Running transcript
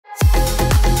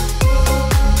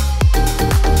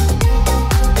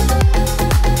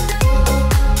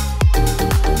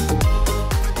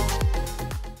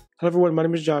Hello everyone, my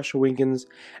name is Joshua Winkins,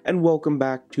 and welcome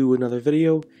back to another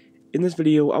video. In this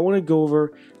video, I want to go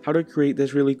over how to create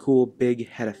this really cool big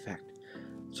head effect.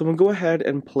 So I'm going to go ahead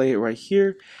and play it right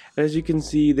here, and as you can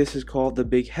see, this is called the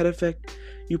big head effect.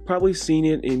 You've probably seen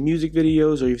it in music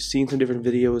videos, or you've seen some different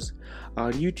videos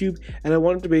on YouTube, and I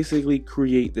wanted to basically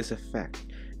create this effect.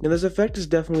 Now this effect is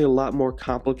definitely a lot more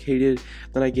complicated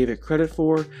than I gave it credit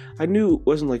for. I knew it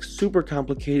wasn't like super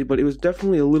complicated, but it was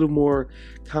definitely a little more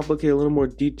complicated, a little more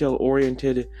detail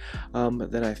oriented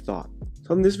than I thought.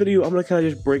 So in this video, I'm going to kind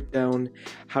of just break down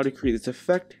how to create this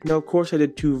effect. Now of course I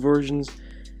did two versions.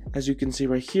 As you can see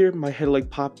right here, my head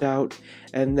like popped out,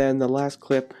 and then the last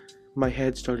clip, my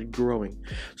head started growing.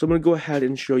 So I'm going to go ahead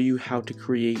and show you how to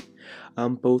create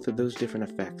both of those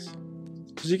different effects.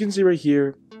 So as you can see right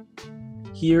here,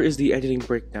 here is the editing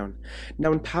breakdown.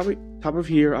 Now on top of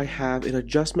here I have an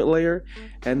adjustment layer,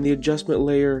 and the adjustment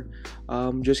layer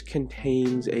just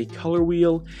contains a color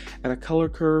wheel and a color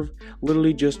curve,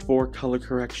 literally just for color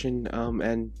correction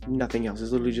and nothing else.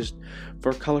 It's literally just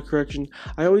for color correction.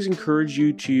 I always encourage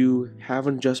you to have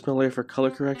an adjustment layer for color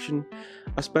correction,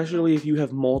 especially if you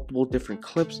have multiple different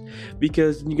clips,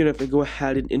 because you're gonna have to go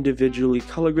ahead and individually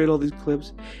color grade all these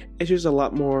clips. It's just a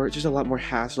lot more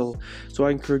hassle. So I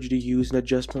encourage you to use an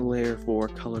adjustment layer for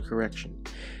color correction.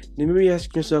 Now you may be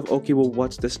asking yourself, okay, well,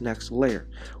 what's this next layer?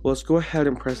 Well, let's go ahead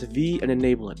and press V and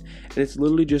enable it. And it's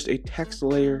literally just a text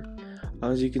layer,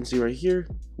 as you can see right here,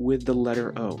 with the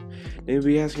letter O. Now you may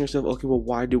be asking yourself, okay, well,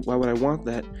 why would I want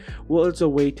that? Well, it's a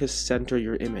way to center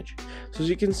your image. So as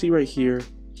you can see right here,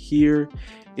 here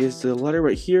is the letter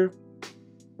right here.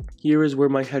 Here is where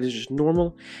my head is just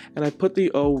normal, and I put the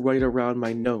O right around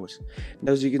my nose.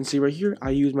 Now as you can see right here,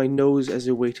 I use my nose as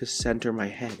a way to center my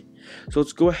head. So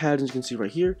let's go ahead, and you can see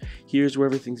right here, here's where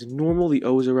everything's normal, the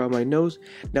O is around my nose.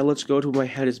 Now let's go to where my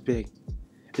head is big.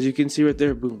 As you can see right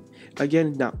there, boom.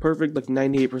 Again, not perfect, like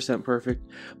 98% perfect,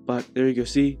 but there you go.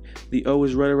 See, the O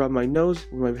is right around my nose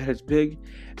when my head is big,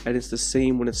 and it's the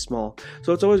same when it's small.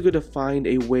 So it's always good to find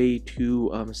a way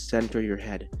to center your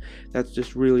head. That's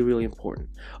just really, really important.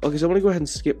 Okay, so I'm gonna go ahead and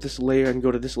skip this layer and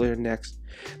go to this layer next.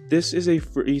 This is a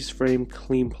freeze frame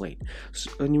clean plate.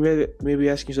 So, and you may be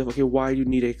asking yourself, okay, why do you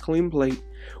need a clean plate?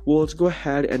 Well, let's go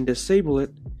ahead and disable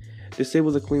it.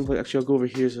 Disable the clean plate. Actually, I'll go over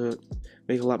here so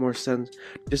make a lot more sense.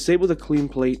 Disable the clean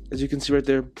plate. As you can see right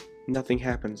there, nothing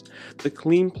happens. The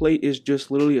clean plate is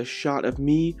just literally a shot of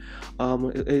me. I'm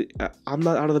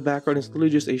not out of the background. It's literally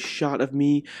just a shot of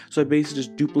me. So I basically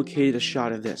just duplicated a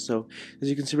shot of this. So as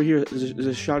you can see right here, there's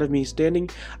a shot of me standing.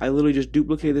 I literally just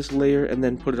duplicate this layer and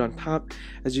then put it on top.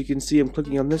 As you can see, I'm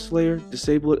clicking on this layer,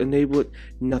 disable it, enable it,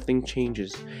 nothing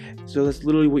changes. So that's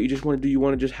literally what you just want to do. You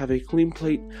want to just have a clean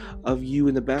plate of you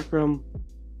in the background.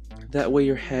 That way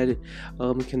your head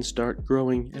can start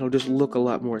growing. It'll just look a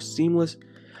lot more seamless.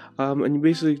 And you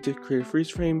basically, to create a freeze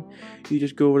frame, you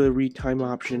just go over to the retime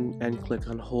option and click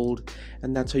on hold,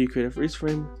 and that's how you create a freeze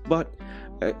frame. But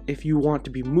if you want to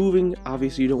be moving,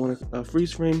 obviously you don't want a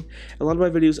freeze frame. A lot of my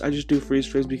videos I just do freeze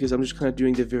frames because I'm just kind of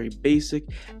doing the very basic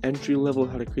entry level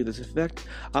of how to create this effect.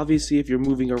 Obviously if you're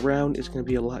moving around, it's going to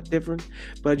be a lot different,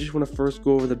 but I just want to first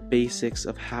go over the basics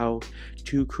of how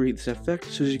to create this effect.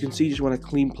 So as you can see, you just want a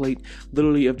clean plate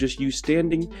literally of just you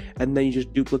standing, and then you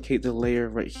just duplicate the layer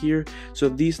right here. So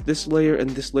this layer and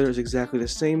this layer is exactly the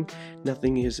same.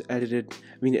 Nothing is edited,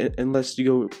 I mean, unless you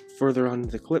go further on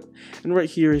the clip. And right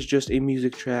here is just a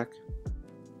music track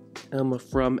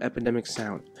from Epidemic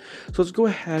Sound. So let's go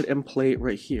ahead and play it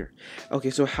right here. Okay,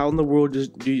 so how in the world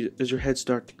does your head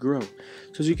start to grow?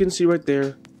 So as you can see right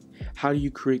there, how do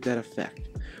you create that effect?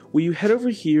 Well, you head over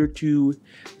here to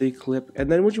the clip, and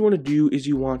then what you want to do is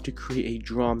you want to create a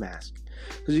draw mask.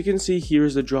 As you can see, here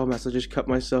is the draw mask. I just cut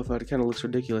myself out. It kind of looks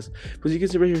ridiculous. But as you can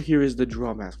see right here, here is the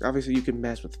draw mask. Obviously, you can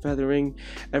mess with feathering,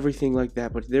 everything like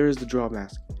that, but there is the draw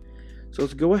mask. So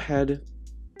let's go ahead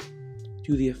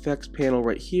to the effects panel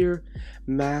right here,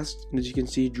 mask, and as you can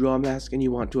see, draw mask, and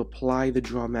you want to apply the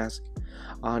draw mask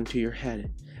onto your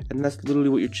head. And that's literally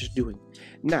what you're just doing.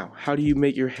 Now, how do you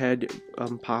make your head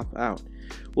pop out?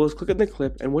 Well, let's click on the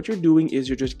clip, and what you're doing is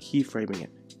you're just keyframing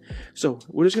it. So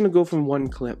we're just going to go from one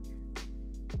clip.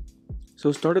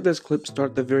 So start at this clip,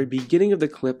 start at the very beginning of the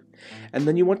clip, and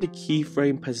then you want to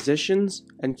keyframe positions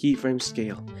and keyframe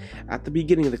scale. At the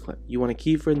beginning of the clip, you want to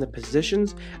keyframe the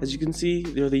positions. As you can see,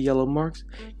 there are the yellow marks.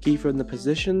 Keyframe the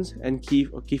positions and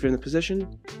keyframe the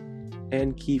position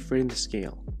and keyframe the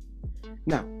scale.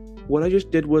 Now, what I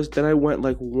just did was then I went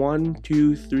like 1,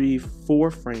 2, 3,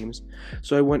 4 frames.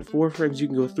 So I went 4 frames. You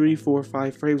can go 3, 4,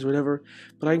 5 frames, whatever,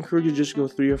 but I encourage you to just go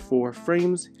 3 or 4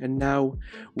 frames. And now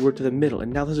we're to the middle,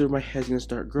 and now this is where my head's gonna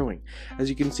start growing. As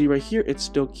you can see right here, it's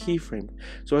still keyframed.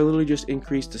 So I literally just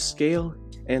increased the scale,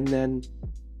 and then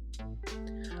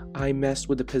I messed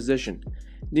with the position.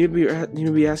 You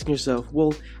may be asking yourself,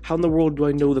 well, how in the world do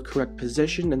I know the correct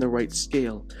position and the right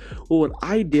scale? Well, what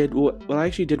I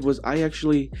actually did was I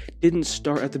actually didn't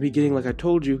start at the beginning like I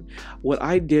told you. What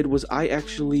I did was I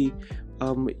actually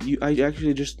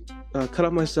just cut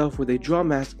up myself with a draw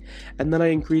mask, and then I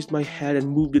increased my head and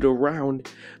moved it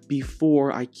around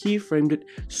before I keyframed it,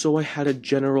 so I had a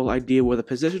general idea where the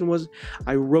position was.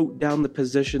 I wrote down the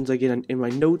positions again in my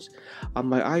notes on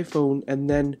my iPhone, and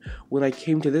then when I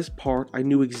came to this part, I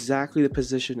knew exactly the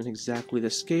position and exactly the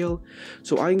scale.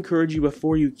 So I encourage you,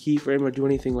 before you keyframe or do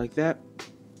anything like that,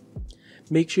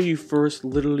 make sure you first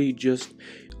literally just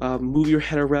move your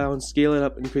head around, scale it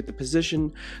up, and create the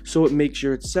position so it makes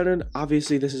sure it's centered.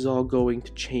 Obviously, this is all going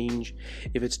to change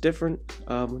if it's different.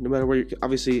 No matter where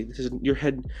obviously your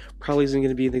head probably isn't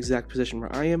going to be in the exact position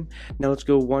where I am. Now let's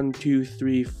go 1, 2,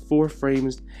 3, 4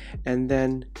 frames, and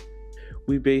then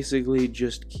we basically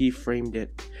just keyframed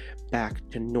it back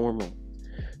to normal.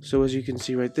 So as you can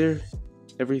see right there,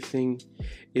 everything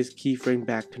is keyframed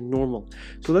back to normal.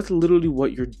 So that's literally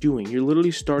what you're doing. You're literally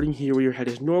starting here where your head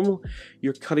is normal,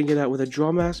 you're cutting it out with a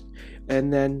draw mask,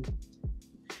 and then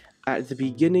at the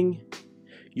beginning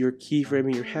you're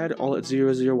keyframing your head all at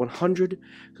 0, 0, 100. So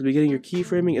at the beginning you're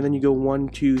keyframing, and then you go 1,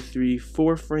 2, 3,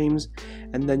 4 frames,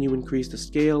 and then you increase the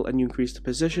scale and you increase the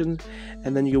positions,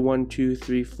 and then you go 1, 2,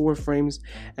 3, 4 frames,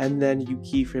 and then you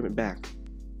keyframe it back.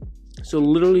 So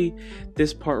literally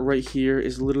this part right here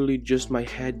is literally just my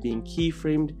head being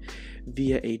keyframed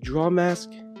via a draw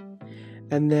mask.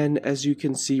 And then as you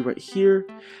can see right here,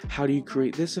 how do you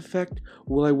create this effect?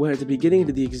 Well, I went at the beginning and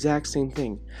did the exact same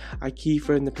thing. I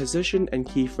keyframed the position and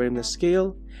keyframed the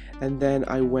scale, and then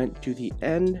I went to the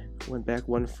end, went back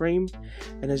 1 frame,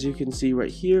 and as you can see right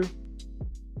here,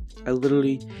 I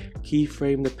literally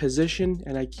keyframe the position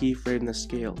and I keyframe the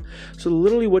scale. So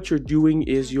literally what you're doing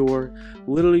is you're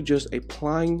literally just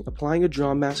applying a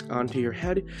draw mask onto your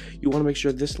head. You want to make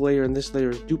sure this layer and this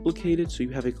layer is duplicated so you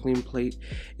have a clean plate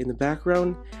in the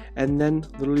background. And then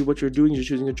literally what you're doing is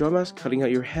you're choosing a draw mask, cutting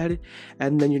out your head,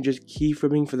 and then you're just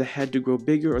keyframing for the head to grow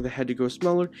bigger or the head to grow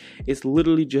smaller. It's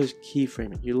literally just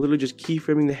keyframing. You're literally just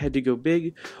keyframing the head to go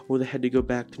big or the head to go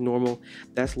back to normal.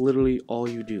 That's literally all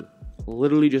you do.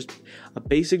 Literally just a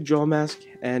basic draw mask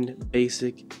and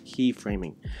basic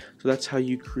keyframing. So that's how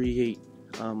you create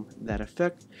that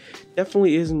effect.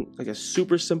 Definitely isn't like a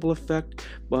super simple effect,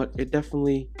 but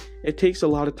it takes a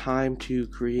lot of time to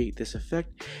create this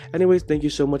effect. Anyways, thank you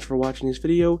so much for watching this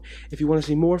video. If you want to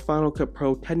see more Final Cut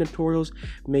Pro 10 tutorials,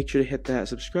 make sure to hit that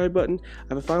subscribe button.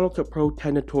 I have a Final Cut Pro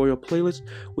 10 tutorial playlist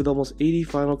with almost 80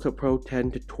 Final Cut Pro 10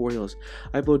 tutorials.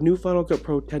 I upload new Final Cut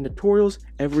Pro 10 tutorials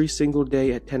every single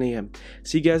day at 10 a.m.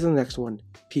 See you guys in the next one.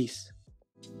 Peace.